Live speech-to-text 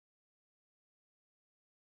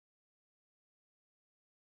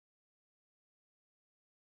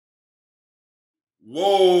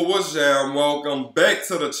Whoa, what's jam? Welcome back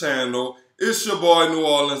to the channel. It's your boy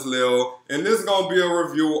NewOrleansLil, and this is gonna be a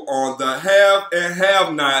review on the Have and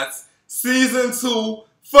Have Nots Season 2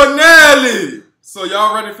 finale. So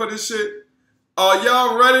y'all ready for this shit? Are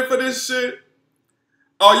y'all ready for this shit?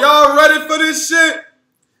 Are y'all ready for this shit?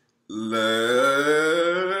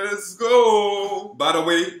 Let's go. By the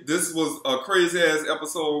way, this was a crazy ass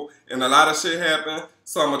episode and a lot of shit happened.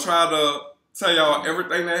 So I'm gonna try to tell y'all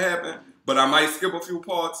everything that happened, but I might skip a few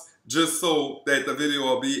parts just so that the video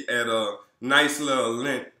will be at a nice little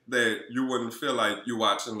length that you wouldn't feel like you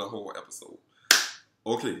watching the whole episode.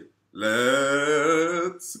 Okay,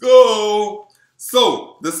 let's go.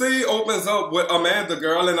 So, the scene opens up with Amanda,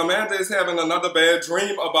 girl, and Amanda is having another bad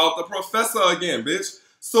dream about the professor again, bitch.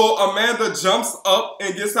 So, Amanda jumps up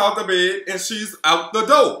and gets out the bed, and she's out the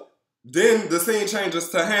door. Then, the scene changes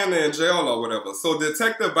to Hannah in jail or whatever. So,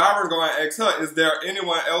 Detective Byron going to ask her, is there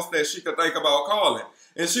anyone else that she could think about calling?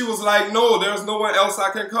 And she was like, no, there's no one else I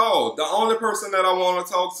can call. The only person that I want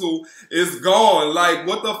to talk to is gone. Like,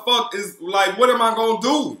 what the fuck is, like, what am I going to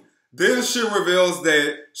do? Then she reveals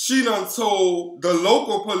that she done told the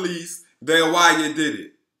local police that Wyatt did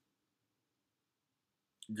it.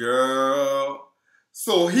 Girl.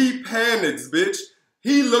 So he panics, bitch.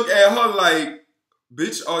 He look at her like,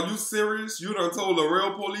 bitch, are you serious? You done told the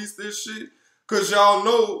real police this shit? Because y'all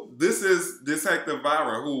know this is Detective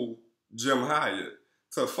Byron who Jim hired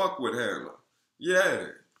to fuck with Hannah. Yeah.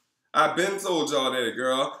 I been told y'all that,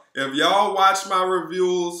 girl. If y'all watch my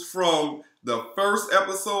reviews from the first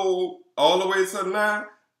episode all the way to now,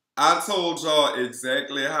 I told y'all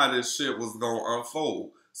exactly how this shit was gonna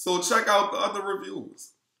unfold. So check out the other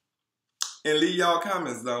reviews and leave y'all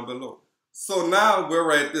comments down below. So now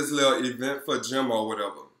we're at this little event for Jim or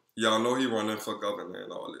whatever. Y'all know he running for governor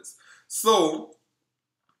and all this. So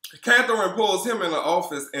Catherine pulls him in the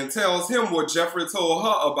office and tells him what Jeffrey told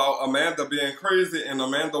her about Amanda being crazy and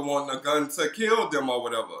Amanda wanting a gun to kill them or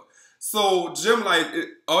whatever. So Jim like,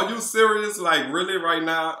 are you serious? Like really right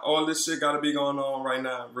now, all this shit gotta be going on right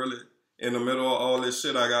now? Really? In the middle of all this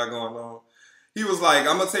shit I got going on? He was like,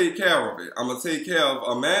 I'm gonna take care of it. I'm gonna take care of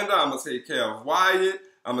Amanda. I'm gonna take care of Wyatt.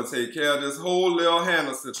 I'm gonna take care of this whole little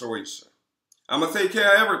Hannah situation. I'm gonna take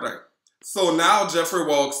care of everything. So now Jeffrey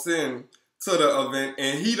walks in to the event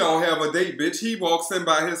and he don't have a date, bitch. He walks in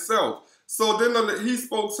by himself. So then he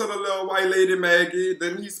spoke to the little white lady Maggie.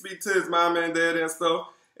 Then he speak to his mom and dad and stuff.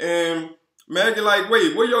 And Maggie like,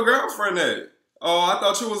 wait, where your girlfriend at? Oh, I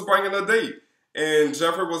thought you was bringing a date. And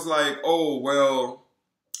Jeffrey was like, oh, well,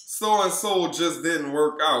 so-and-so just didn't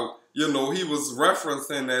work out. You know, he was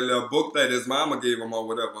referencing that little book that his mama gave him or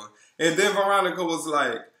whatever. And then Veronica was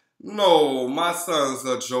like, no, my son's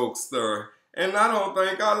a jokester. And I don't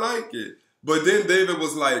think I like it. But then David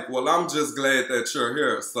was like, well, I'm just glad that you're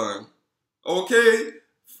here, son. Okay?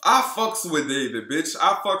 I fucks with David, bitch.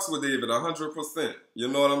 I fucks with David 100%. You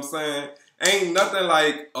know what I'm saying? Ain't nothing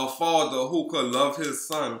like a father who could love his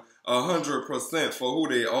son 100% for who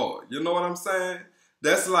they are. You know what I'm saying?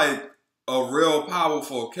 That's like a real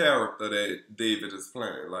powerful character that David is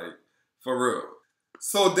playing. Like, for real.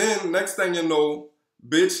 So then, next thing you know,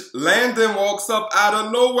 bitch, Landon walks up out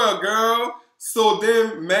of nowhere, girl. So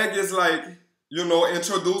then Maggie's like, you know,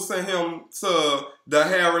 introducing him to the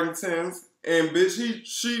Harringtons. And bitch,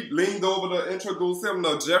 she leaned over to introduce him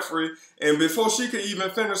to Jeffrey. And before she could even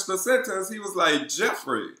finish the sentence, he was like,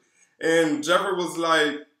 Jeffrey. And Jeffrey was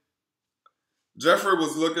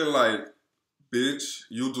looking like, bitch,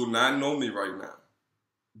 you do not know me right now.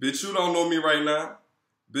 Bitch, you don't know me right now.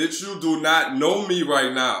 Bitch, you do not know me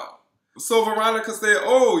right now. So Veronica said,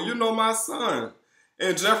 oh, you know my son.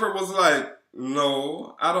 And Jeffrey was like,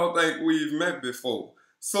 no, I don't think we've met before.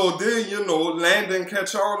 So then, you know, Landon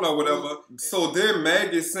catch on or whatever. So then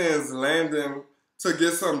Maggie sends Landon to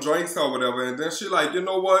get some drinks or whatever. And then she like, you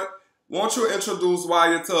know what? Won't you introduce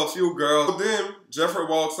Wyatt to a few girls? So then Jeffrey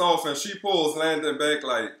walks off and she pulls Landon back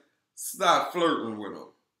like, stop flirting with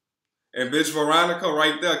him. And bitch, Veronica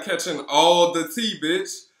right there catching all the tea,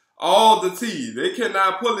 bitch. All the tea. They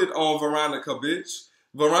cannot pull it on Veronica, bitch.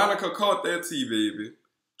 Veronica caught that tea, baby.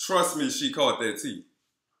 Trust me, she caught that tea.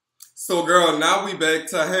 So, girl, now we back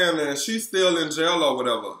to Hannah, and she's still in jail or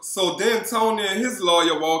whatever. So then Tony and his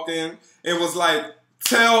lawyer walk in and was like,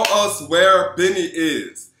 tell us where Benny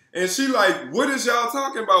is. And she like, what is y'all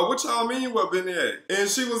talking about? What y'all mean where Benny at? And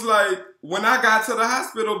she was like, when I got to the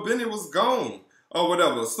hospital, Benny was gone or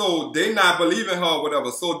whatever. So they not believing her or whatever.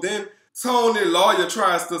 So then Tony, lawyer,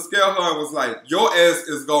 tries to scare her and was like, your ass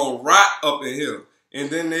is gonna rot up in here. And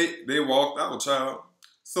then they walked out, child.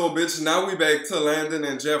 So, bitch, now we back to Landon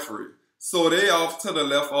and Jeffrey. So they off to the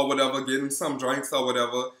left or whatever, getting some drinks or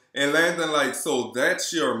whatever. And Landon like, so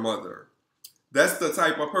that's your mother. That's the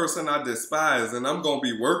type of person I despise, and I'm gonna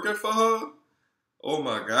be working for her? Oh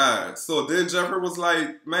my God. So then Jeffrey was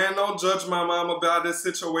like, man, don't judge my mama about this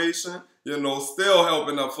situation. You know, still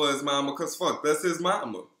helping up for his mama, because fuck, that's his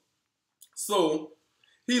mama. So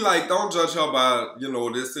he like, don't judge her by, you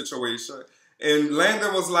know, this situation. And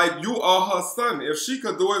Landon was like, you are her son. If she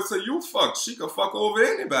could do it to you, fuck, she could fuck over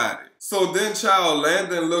anybody. So then, child,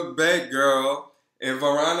 Landon looked back, girl, and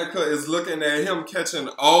Veronica is looking at him catching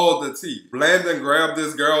all the tea. Landon grabbed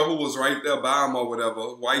this girl who was right there by him or whatever,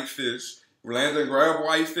 Whitefish. Landon grabbed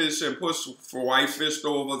Whitefish and pushed for Whitefish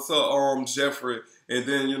over to Jeffrey. And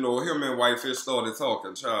then, you know, him and Whitefish started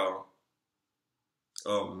talking, child.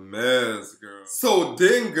 A mess, girl. So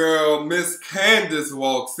then, girl, Miss Candace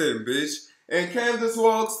walks in, bitch. And Candace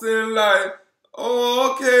walks in like,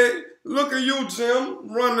 oh, okay, look at you,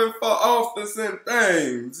 Jim, running for office and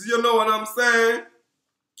things. You know what I'm saying?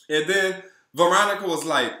 And then Veronica was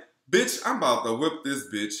like, bitch, I'm about to whip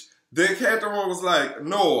this bitch. Then Catherine was like,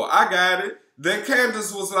 no, I got it. Then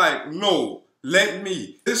Candace was like, no, let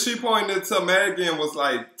me. Then she pointed to Maggie and was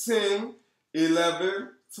like, 10, 11,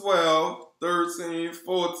 12, 13,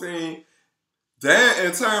 14. Damn,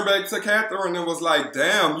 and turned back to Catherine and was like,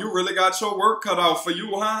 damn, you really got your work cut out for you,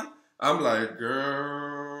 huh? I'm like,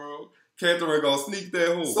 girl, Catherine gonna sneak that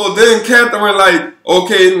hoe. So then Catherine like,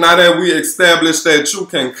 okay, now that we established that you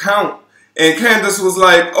can count. And Candace was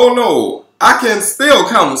like, oh no, I can still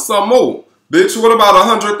count some more. Bitch, what about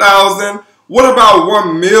 100,000? What about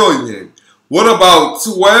 1 million? What about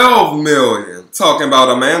 12 million? Talking about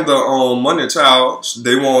Amanda on Money Child.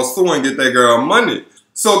 They want to sue and get that girl money.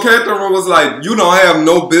 So Catherine was like, you don't have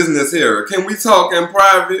no business here. Can we talk in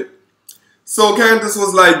private? So Candace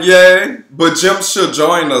was like, yeah, but Jim should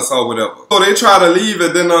join us or whatever. So they try to leave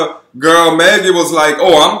and then the girl Maggie was like,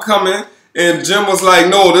 oh, I'm coming. And Jim was like,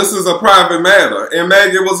 no, this is a private matter. And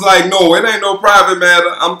Maggie was like, no, it ain't no private matter.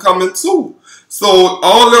 I'm coming too. So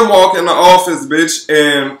all them walk in the office, bitch,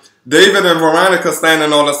 and David and Veronica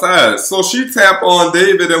standing on the side. So she tapped on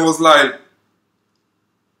David and was like,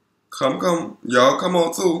 come, y'all come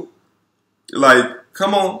on too. Like,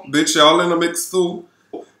 come on, bitch, y'all in the mix too.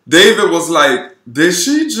 David was like, did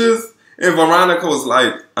she just? And Veronica was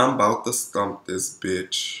like, I'm about to stump this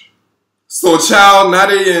bitch. So child, now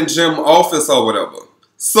they in Jim's office or whatever.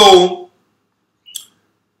 So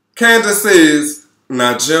Candace says,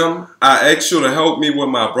 now Jim, I asked you to help me with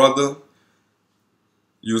my brother.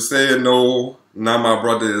 You said no, now my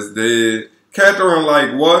brother is dead. Catherine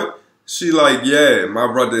like, what? She like, yeah,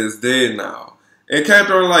 my brother is dead now. And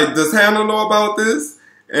Catherine like, does Hannah know about this?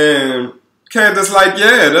 And Candace like,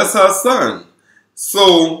 yeah, that's her son.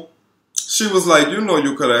 So she was like, you know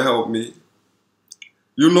you could have helped me.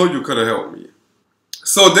 You know you could have helped me.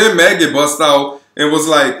 So then Maggie bust out and was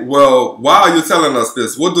like, well, why are you telling us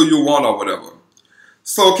this? What do you want or whatever?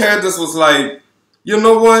 So Candace was like, you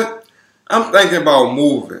know what? I'm thinking about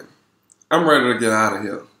moving. I'm ready to get out of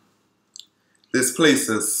here. This place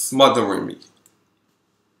is smothering me.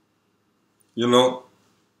 You know?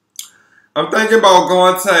 I'm thinking about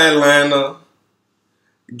going to Atlanta,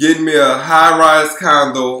 getting me a high-rise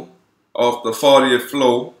condo off the 40th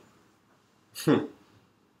floor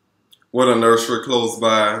with a nursery close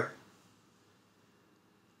by.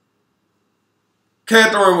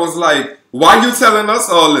 Catherine was like, why you telling us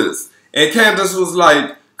all this? And Candace was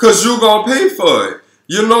like, cause you gonna pay for it.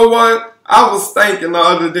 You know what? I was thinking the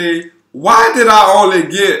other day, why did I only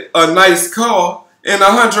get a nice car and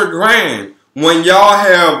 100 grand when y'all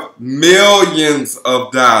have millions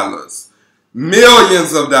of dollars?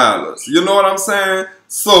 Millions of dollars. You know what I'm saying?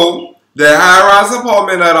 So the high-rise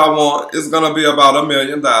apartment that I want is gonna be about $1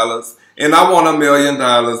 million, and I want $1 million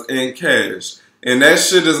in cash. And that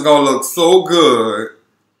shit is gonna look so good.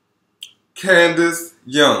 Candace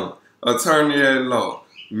Young, attorney at law,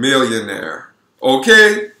 millionaire.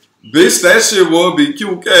 Okay? Bitch, that shit will be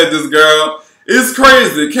cute, Candace, girl. It's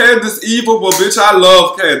crazy. Candace evil, but bitch, I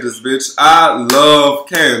love Candace, bitch. I love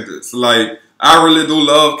Candace. Like, I really do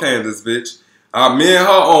love Candace, bitch. Me and her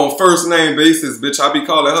on first name basis, bitch. I be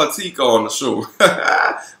calling her Tika on the show.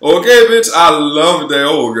 Okay, bitch, I love that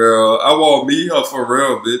old girl. I want to meet her for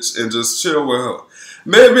real, bitch, and just chill with her.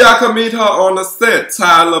 Maybe I could meet her on the set,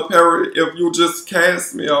 Tyler Perry, if you just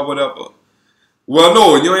cast me or whatever. Well,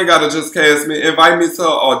 no, you ain't got to just cast me. Invite me to an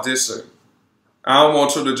audition. I don't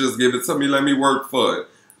want you to just give it to me. Let me work for it.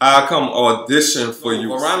 I'll come audition for you.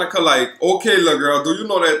 Veronica like, okay, little girl, do you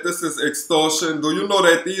know that this is extortion? Do you know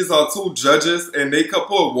that these are 2 judges and they could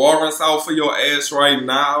put warrants out for your ass right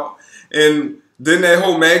now? And then that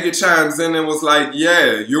whole Maggie chimes in and was like,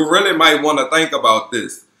 yeah, you really might want to think about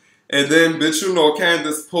this. And then, bitch, you know,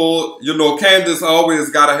 Candace pulled, you know, Candace always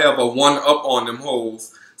gotta have a one-up on them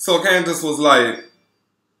hoes. So Candace was like,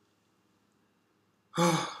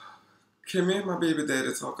 oh, can me and my baby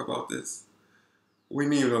daddy talk about this? We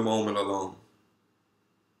need a moment alone.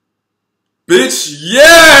 Bitch,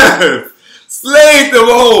 yes! Slayed them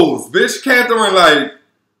hoes. Bitch, Catherine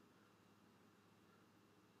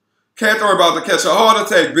about to catch a heart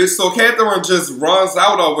attack, bitch. So Catherine just runs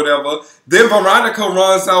out or whatever. Then Veronica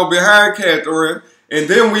runs out behind Catherine. And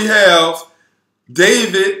then we have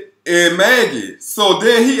David and Maggie. So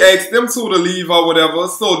then he asked them two to leave or whatever.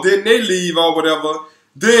 So then they leave or whatever.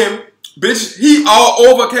 Then, bitch, he all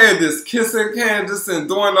over Candace, kissing Candace and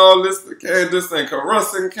doing all this to Candace and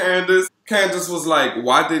caressing Candace. Candace was like,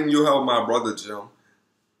 why didn't you help my brother, Jim?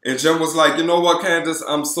 And Jim was like, you know what, Candace?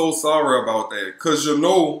 I'm so sorry about that. Because you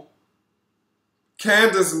know,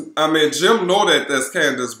 Jim know that that's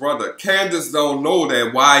Candace's brother. Candace don't know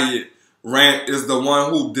that Wyatt Rant is the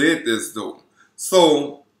one who did this, though.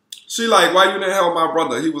 So, she like, why you didn't help my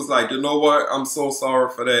brother? He was like, you know what? I'm so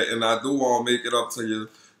sorry for that, and I do want to make it up to you.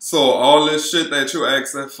 So, all this shit that you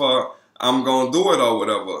asking for, I'm going to do it or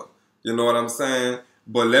whatever. You know what I'm saying?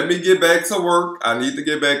 But let me get back to work. I need to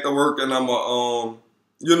get back to work, and I'm going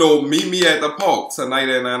to, you know, meet me at the park tonight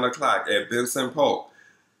at 9 o'clock at Benson Park.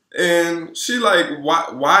 And she like,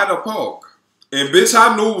 why the park? And bitch,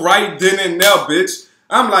 I knew right then and there, bitch.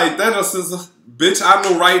 I'm like, bitch, I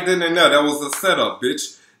knew right then and there. That was a setup,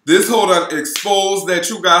 bitch. This whole done exposed that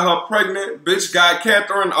you got her pregnant. Bitch got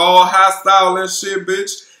Catherine all hostile and shit,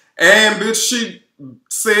 bitch. And bitch, she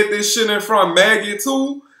said this shit in front of Maggie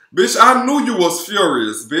too. Bitch, I knew you was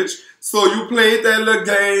furious, bitch. So you played that little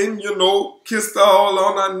game, you know, kissed her all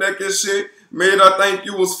on her neck and shit. Made her think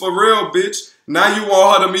you was for real, bitch. Now you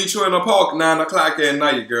want her to meet you in the park 9 o'clock at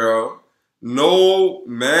night, girl. No,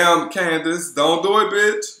 ma'am, Candace. Don't do it,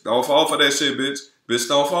 bitch. Don't fall for that shit, bitch. Bitch,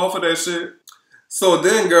 don't fall for that shit. So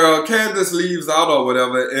then, girl, Candace leaves out or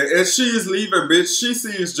whatever. And as she's leaving, bitch, she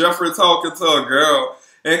sees Jeffrey talking to a girl.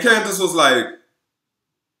 And Candace was like,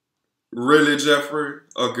 really, Jeffrey?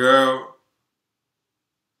 A girl?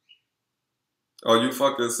 Are you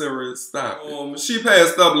fucking serious? Stop it. She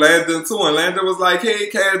passed up Landon too, and Landon was like, hey,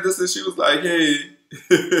 Candace, and she was like, hey.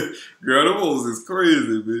 Girl, the hoes is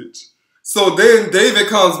crazy, bitch. So then David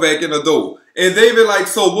comes back in the door. And David like,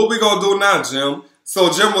 so what we gonna do now, Jim?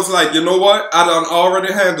 So Jim was like, you know what? I done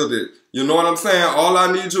already handled it. You know what I'm saying? All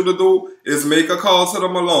I need you to do is make a call to the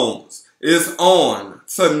Malones. It's on.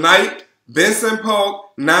 Tonight, Benson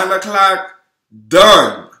Park, 9 o'clock,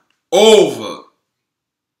 done. Over.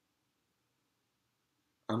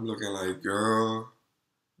 I'm looking like, girl,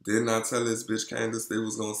 didn't I tell this bitch Candace they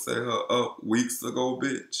was gonna set her up weeks ago,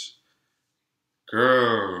 bitch?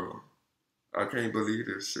 Girl, I can't believe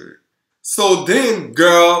this shit. So then,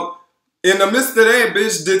 girl, in the midst of that,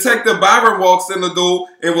 bitch, Detective Byron walks in the door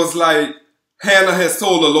and was like, Hannah has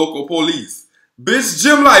told the local police. Bitch,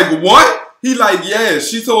 Jim like, what? He like, yeah,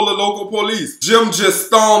 she told the local police. Jim just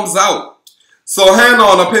storms out. So Hannah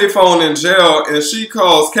on a payphone in jail, and she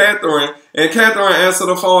calls Catherine, and Catherine answered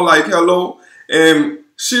the phone like, hello, and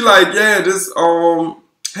she like, yeah, this,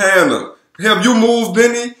 Hannah, have you moved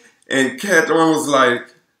any? And Catherine was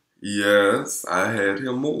like, yes, I had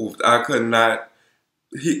him moved. I couldn't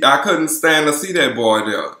stand to see that boy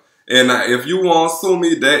there. And if you want to sue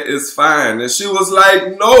me, that is fine. And she was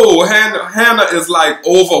like, no, Hannah is like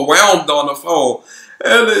overwhelmed on the phone.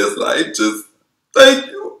 Hannah is like, just, thank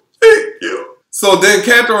you, thank you. So then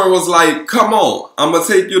Catherine was like, come on, I'm going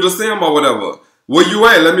to take you to see him or whatever. Where you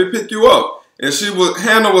at? Let me pick you up. And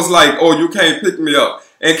Hannah was like, oh, you can't pick me up.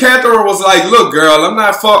 And Catherine was like, look, girl, I'm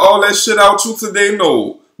not for all that shit out you today,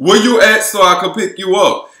 no. Where you at so I can pick you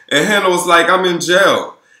up? And Hannah was like, I'm in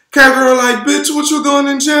jail. Catherine like, bitch, what you doing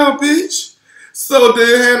in jail, bitch? So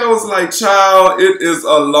then Hannah was like, child, it is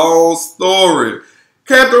a long story.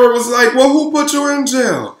 Catherine was like, well, who put you in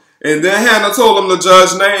jail? And then Hannah told him the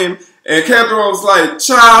judge's name. And Catherine was like,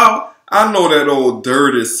 child, I know that old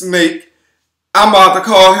dirty snake. I'm about to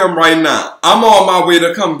call him right now. I'm on my way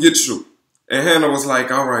to come get you. And Hannah was like,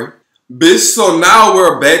 all right. Bitch, so now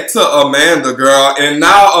we're back to Amanda, girl. And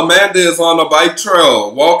now Amanda is on a bike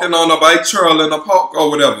trail, walking on a bike trail in a park or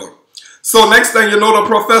whatever. So next thing you know, the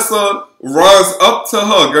professor runs up to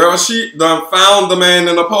her, girl. She done found the man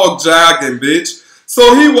in the park jogging, bitch.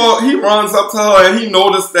 So he runs up to her and he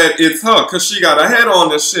noticed that it's her because she got a hat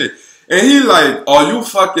on and shit. And he like, are you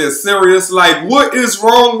fucking serious? Like, what is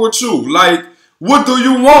wrong with you? Like, what do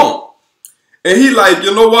you want? And he like,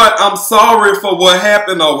 you know what? I'm sorry for what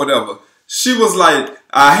happened or whatever. She was like,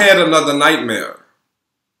 I had another nightmare.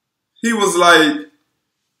 He was like,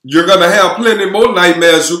 you're gonna have plenty more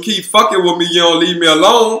nightmares. You keep fucking with me, you don't leave me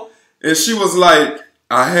alone. And she was like,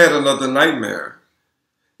 I had another nightmare.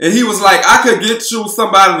 And he was like, I could get you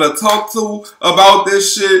somebody to talk to about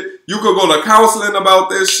this shit. You could go to counseling about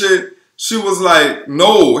this shit. She was like,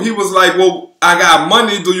 no. He was like, well, I got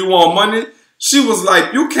money. Do you want money? She was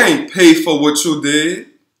like, you can't pay for what you did.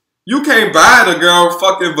 You can't buy the girl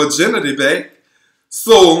fucking virginity back.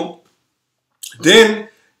 So then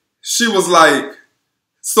she was like,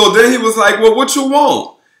 so then he was like, well, what you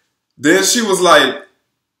want? Then she was like,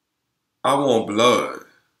 I want blood.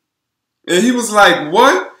 And he was like,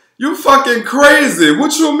 what? You fucking crazy.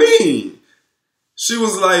 What you mean? She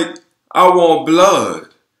was like, I want blood.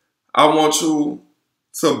 I want you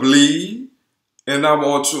to bleed. And I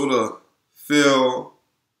want you to feel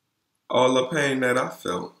all the pain that I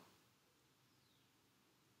felt.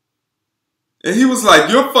 And he was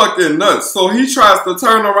like, you're fucking nuts. So he tries to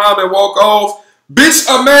turn around and walk off. Bitch,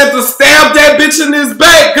 Amanda stabbed that bitch in his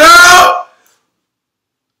back, girl.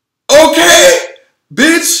 Okay?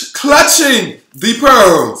 Bitch, clutching the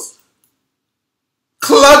pearls.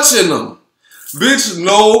 Clutching them. Bitch,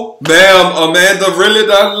 no, ma'am, Amanda really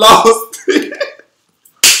done lost it.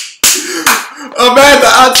 Amanda,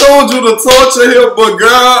 I told you to torture him, but girl,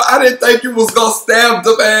 I didn't think you was gonna stab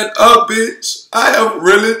the man up, bitch. I have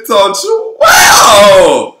really taught you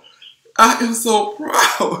well. I am so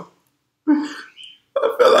proud.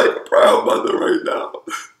 I feel like a proud mother right now.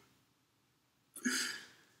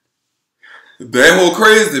 That whole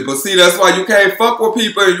crazy, but see, that's why you can't fuck with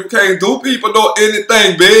people and you can't do people no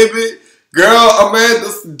anything, baby. Girl, Amanda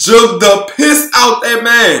jugged the piss out that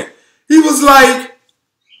man. He was like,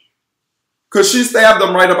 cause she stabbed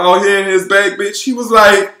him right about here in his back, bitch. He was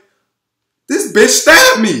like, this bitch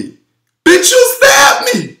stabbed me. Bitch, you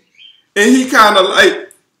stabbed me. And he kind of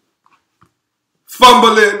like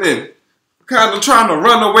fumbling and kind of trying to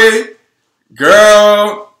run away.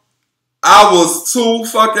 Girl, I was too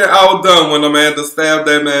fucking outdone when Amanda stabbed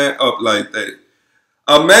that man up like that.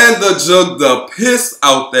 Amanda jugged the piss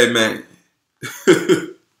out that man.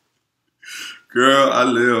 Girl, I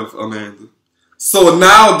live, Amanda. So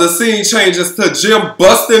now the scene changes to Jim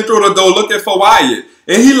busting through the door looking for Wyatt.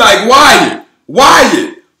 And he like, Wyatt,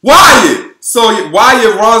 Wyatt, Wyatt. So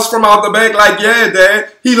Wyatt runs from out the back like, yeah,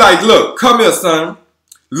 Dad. He like, look, come here, son.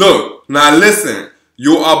 Look, now listen.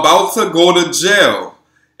 You're about to go to jail.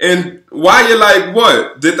 And Wyatt like,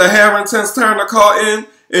 what? Did the Harringtons turn the car in?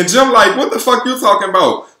 And Jim like, what the fuck you talking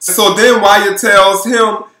about? So then Wyatt tells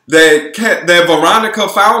him that Veronica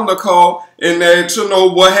found the car and that, you know,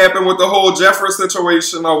 what happened with the whole Jeffrey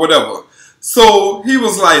situation or whatever. So he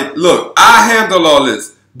was like, look, I handle all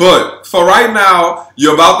this. But for right now,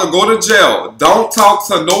 you're about to go to jail. Don't talk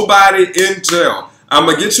to nobody in jail. I'm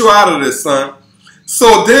going to get you out of this, son.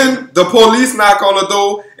 So then the police knock on the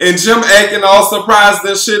door and Jim acting all surprised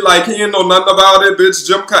and shit like he ain't know nothing about it. Bitch,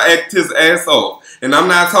 Jim can act his ass off. And I'm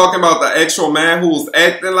not talking about the actual man who's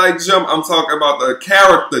acting like Jim. I'm talking about the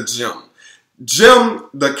character Jim. Jim,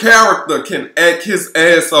 the character, can act his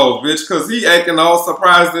ass off, bitch, because he acting all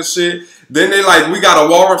surprised and shit. Then they like, we got a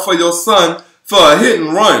warrant for your son for a hit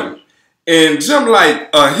and run. And Jim like,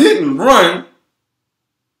 a hit and run?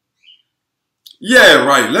 Yeah,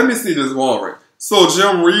 right. Let me see this warrant. So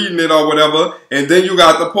Jim reading it or whatever. And then you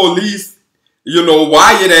got the police, you know,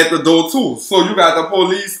 Wyatt at the door too. So you got the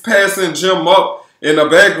police passing Jim up in the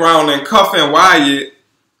background and cuffing Wyatt.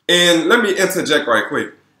 And let me interject right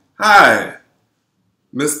quick. Hi,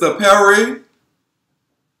 Mr. Perry.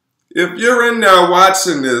 If you're in there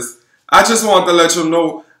watching this, I just want to let you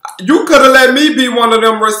know, you could have let me be one of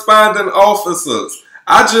them responding officers.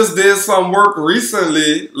 I just did some work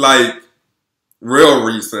recently, like real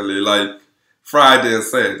recently, like Friday and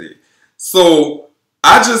Saturday. So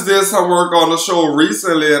I just did some work on the show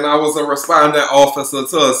recently and I was a responding officer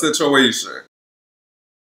to a situation.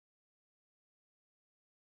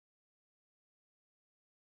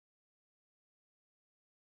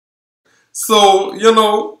 So, you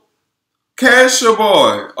know, cash your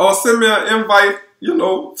boy or send me an invite, you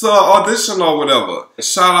know, to an audition or whatever.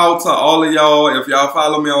 Shout out to all of y'all. If y'all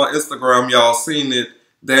follow me on Instagram, y'all seen it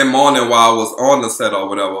that morning while I was on the set or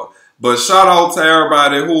whatever. But shout out to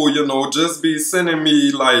everybody who, you know, just be sending me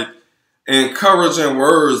like encouraging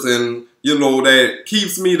words and, you know, that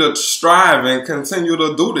keeps me to strive and continue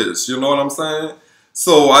to do this. You know what I'm saying?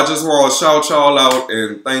 So I just want to shout y'all out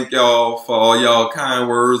and thank y'all for all y'all kind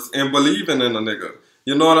words and believing in a nigga.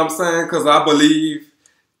 You know what I'm saying? Because I believe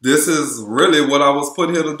this is really what I was put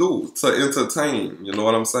here to do, to entertain. You know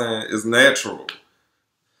what I'm saying? It's natural.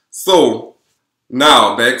 So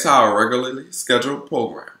now back to our regularly scheduled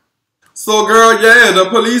program. So, girl, yeah, the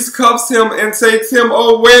police cuffs him and takes him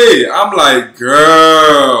away. I'm like,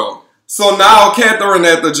 girl. So now Catherine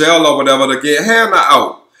at the jail or whatever to get Hannah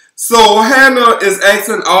out. So Hannah is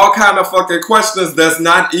asking all kind of fucking questions that's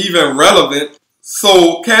not even relevant.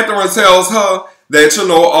 So Catherine tells her that, you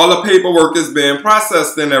know, all the paperwork is being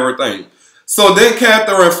processed and everything. So then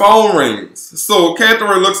Catherine's phone rings. So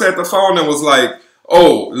Catherine looks at the phone and was like,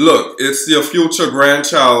 oh, look, it's your future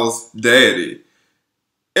grandchild's daddy.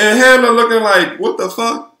 And Hannah looking like, what the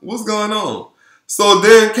fuck? What's going on? So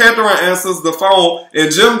then Catherine answers the phone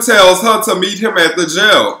and Jim tells her to meet him at the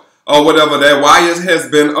jail or whatever, that Wyatt has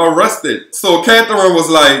been arrested. So Catherine was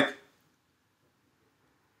like,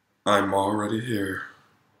 I'm already here.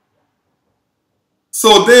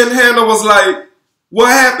 So then Hannah was like,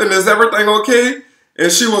 what happened? Is everything okay?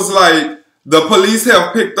 And she was like, the police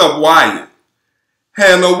have picked up Wyatt.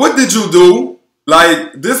 Hannah, what did you do?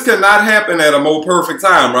 Like, this cannot happen at a more perfect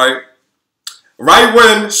time, right? Right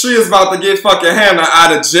when she is about to get fucking Hannah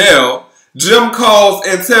out of jail, Jim calls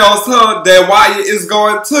and tells her that Wyatt is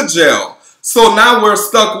going to jail. So now we're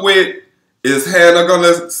stuck with, is Hannah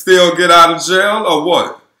gonna still get out of jail or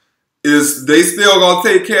what? Is they still gonna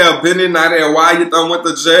take care of Benny now that Wyatt done went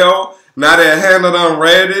to jail? Now that Hannah done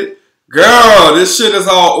read it? Girl, this shit is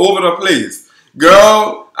all over the place.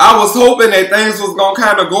 Girl, I was hoping that things was gonna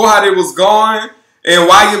kind of go how they was going and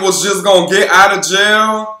Wyatt was just gonna get out of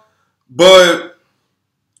jail. But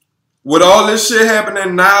with all this shit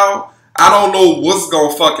happening now, I don't know what's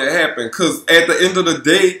gonna fucking happen. Cause at the end of the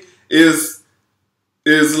day, is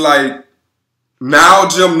like, now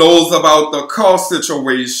Jim knows about the car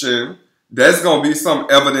situation. That's gonna be some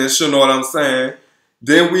evidence, you know what I'm saying?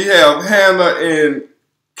 Then we have Hannah and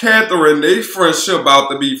Catherine, they friendship about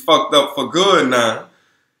to be fucked up for good now.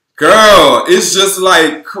 Girl, it's just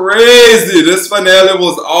like crazy. This finale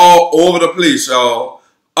was all over the place, y'all.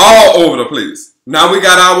 All over the place. Now we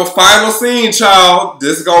got our final scene, child.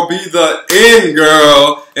 This is gonna be the end,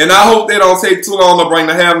 girl. And I hope they don't take too long to bring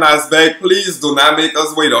the have-nots back. Please do not make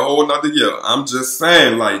us wait a whole nother year. I'm just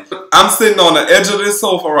saying, like, I'm sitting on the edge of this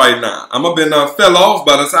sofa right now. I'm gonna be done fell off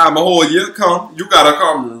by the time a whole year come. You gotta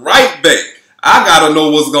come right back. I gotta know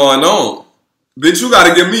what's going on. Bitch, you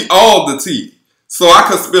gotta give me all the tea. So I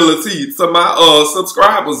could spill the tea to my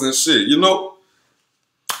subscribers and shit, you know?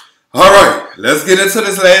 Alright, let's get into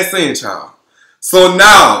this last scene, child. So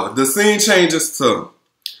now, the scene changes to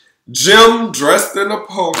Jim dressed in a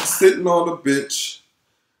punk sitting on a bitch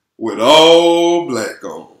with all black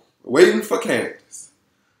on, waiting for Candace.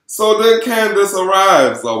 So then Candace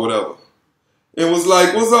arrives or whatever and was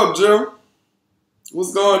like, what's up, Jim?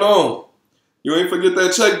 What's going on? You ain't forget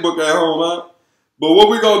that checkbook at home, huh? But what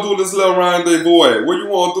we gonna do this little rendezvous at? Where you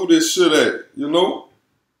wanna do this shit at, you know?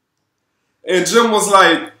 And Jim was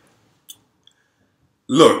like,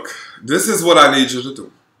 look, this is what I need you to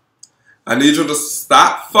do. I need you to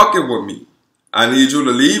stop fucking with me. I need you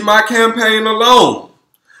to leave my campaign alone.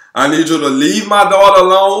 I need you to leave my daughter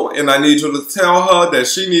alone, and I need you to tell her that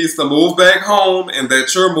she needs to move back home and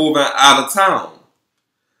that you're moving out of town.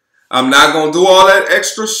 I'm not going to do all that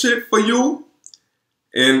extra shit for you.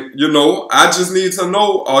 And, you know, I just need to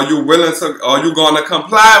know, are you going to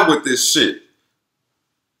comply with this shit?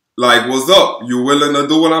 Like, what's up? You willing to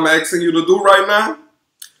do what I'm asking you to do right now?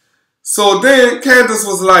 So then Candace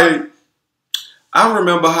was like, I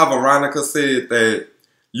remember how Veronica said that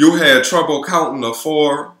you had trouble counting to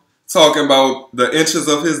 4, talking about the inches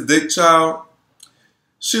of his dick, child.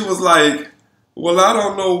 She was like, well, I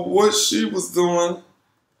don't know what she was doing,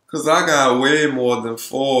 because I got way more than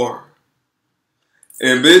 4.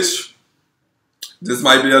 And bitch, this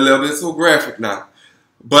might be a little bit too graphic now.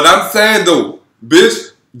 But I'm saying though,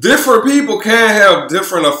 bitch, different people can have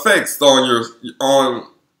different effects on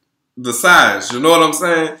the size. You know what I'm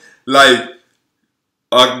saying? Like,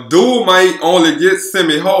 a dude might only get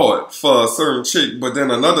semi-hard for a certain chick, but then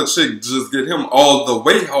another chick just get him all the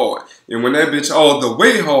way hard. And when that bitch all the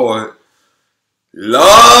way hard, Lord.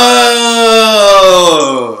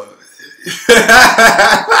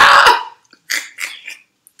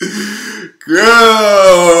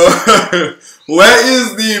 Girl, where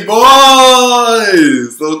is the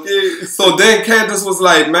boys? Okay, so then Candace was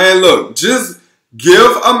like, man, look, just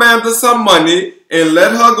give Amanda some money and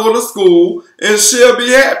let her go to school and she'll be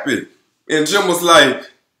happy. And Jim was like,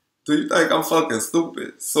 do you think I'm fucking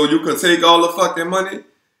stupid? So you could take all the fucking money?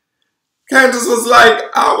 Candace was like,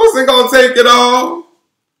 I wasn't gonna take it all.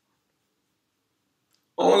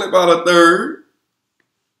 Only about a third.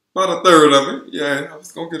 About a third of it. Yeah, I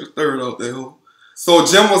was gonna get a third out there. So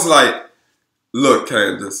Jim was like, look,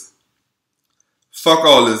 Candace, fuck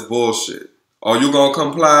all this bullshit. Are you gonna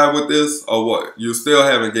comply with this or what? You still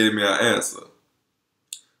haven't gave me an answer.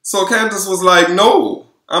 So Candace was like, no,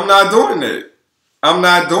 I'm not doing it. I'm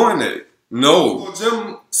not doing it. No.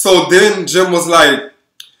 So then Jim was like,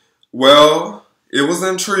 well, it was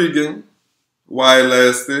intriguing while it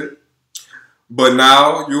lasted, but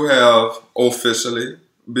now you have officially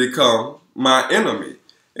become my enemy.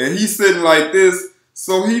 And he's sitting like this,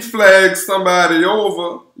 so he flags somebody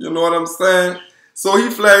over, you know what I'm saying? So he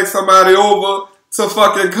flags somebody over to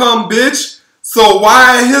fucking come, bitch. So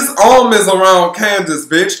why his arm is around Candace,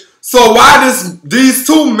 bitch? So why these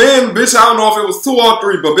two men, bitch, I don't know if it was 2 or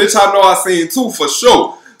 3, but bitch, I know I seen 2 for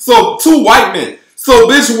sure. So 2 white men. So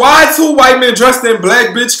bitch, why 2 white men dressed in black,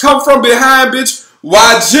 bitch, come from behind, bitch?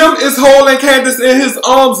 While Jim is holding Candace in his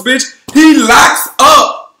arms, bitch, he locks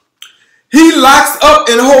up. He locks up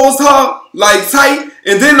and holds her like tight.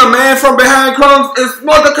 And then the man from behind comes and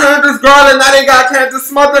smother Candace, girl, and now they got Candace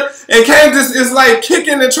smothered. And Candace is like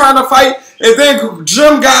kicking and trying to fight. And then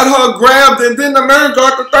Jim got her grabbed, and then the man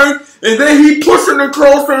got the thing. And then he pushing her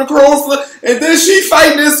closer and closer. And then she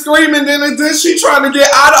fighting and screaming. And then she trying to get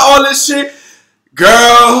out of all this shit.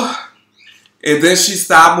 Girl. And then she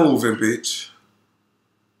stopped moving, bitch.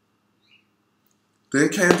 Then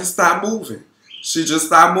Candace stopped moving. She just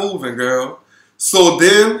stopped moving, girl. So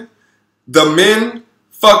then the men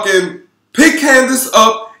fucking pick Candace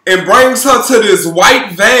up and brings her to this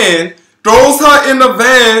white van, throws her in the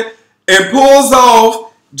van, and pulls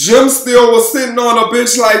off. Jim still was sitting on a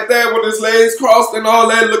bitch like that with his legs crossed and all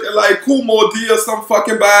that, looking like Kumo D or some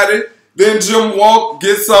fucking body. Then Jim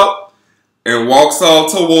gets up and walks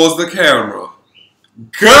off towards the camera.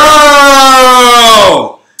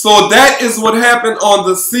 Girl! So that is what happened on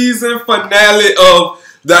the season finale of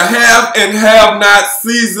the Have and Have Not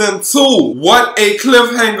Season 2. What a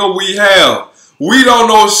cliffhanger we have. We don't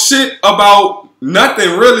know shit about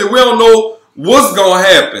nothing really. We don't know what's gonna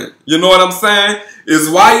happen. You know what I'm saying? Is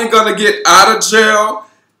Wyatt gonna get out of jail?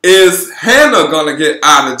 Is Hannah gonna get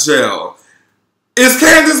out of jail? Is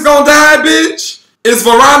Candace gonna die, bitch? Is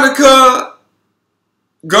Veronica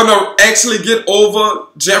gonna actually get over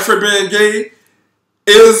Jeffrey being gay?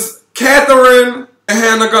 Is Catherine and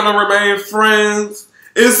Hannah gonna remain friends?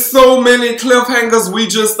 It's so many cliffhangers, we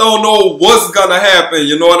just don't know what's gonna happen,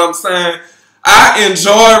 you know what I'm saying? I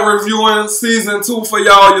enjoy reviewing season 2 for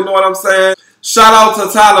y'all, you know what I'm saying? Shout out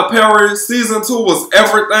to Tyler Perry. Season 2 was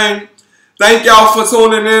everything. Thank y'all for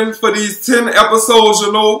tuning in for these 10 episodes,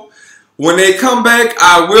 you know. When they come back,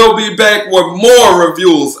 I will be back with more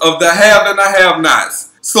reviews of the Have and the Have-Nots.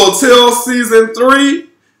 So till season 3,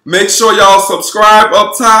 make sure y'all subscribe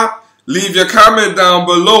up top. Leave your comment down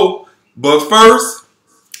below. But first,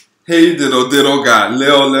 hey diddle diddle got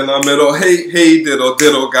Lil in the middle. Hey diddle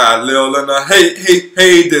diddle got Lil in the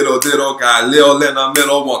hey diddle diddle got Lil in the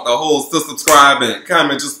middle. Want the hoes to subscribe and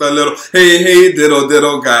comment just a little. Hey diddle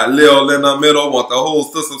diddle got Lil in the middle. Want the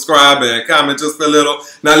hoes to subscribe and comment just a little.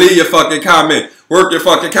 Now leave your fucking comment. Work your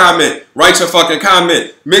fucking comment. Write your fucking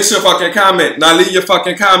comment. Mix your fucking comment. Now leave your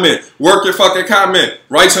fucking comment. Work your fucking comment.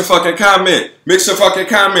 Write your fucking comment. Mix your fucking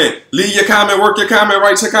comment. Leave your comment. Work your comment.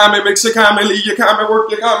 Write your comment. Mix your comment. Leave your comment.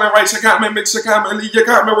 Work your comment. Write your comment. Mix your comment. Leave your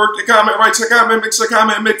comment. Work your comment. Write your comment. Mix your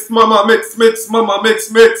comment. Mix mama. Mix mama.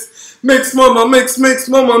 Mix. Mix mama. Mix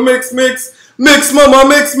mama. Mix. Mix mama.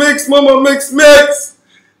 Mix mama. Mix.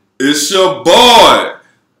 It's your boy,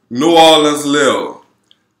 NewOrleansLil.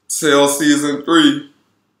 Till season 3.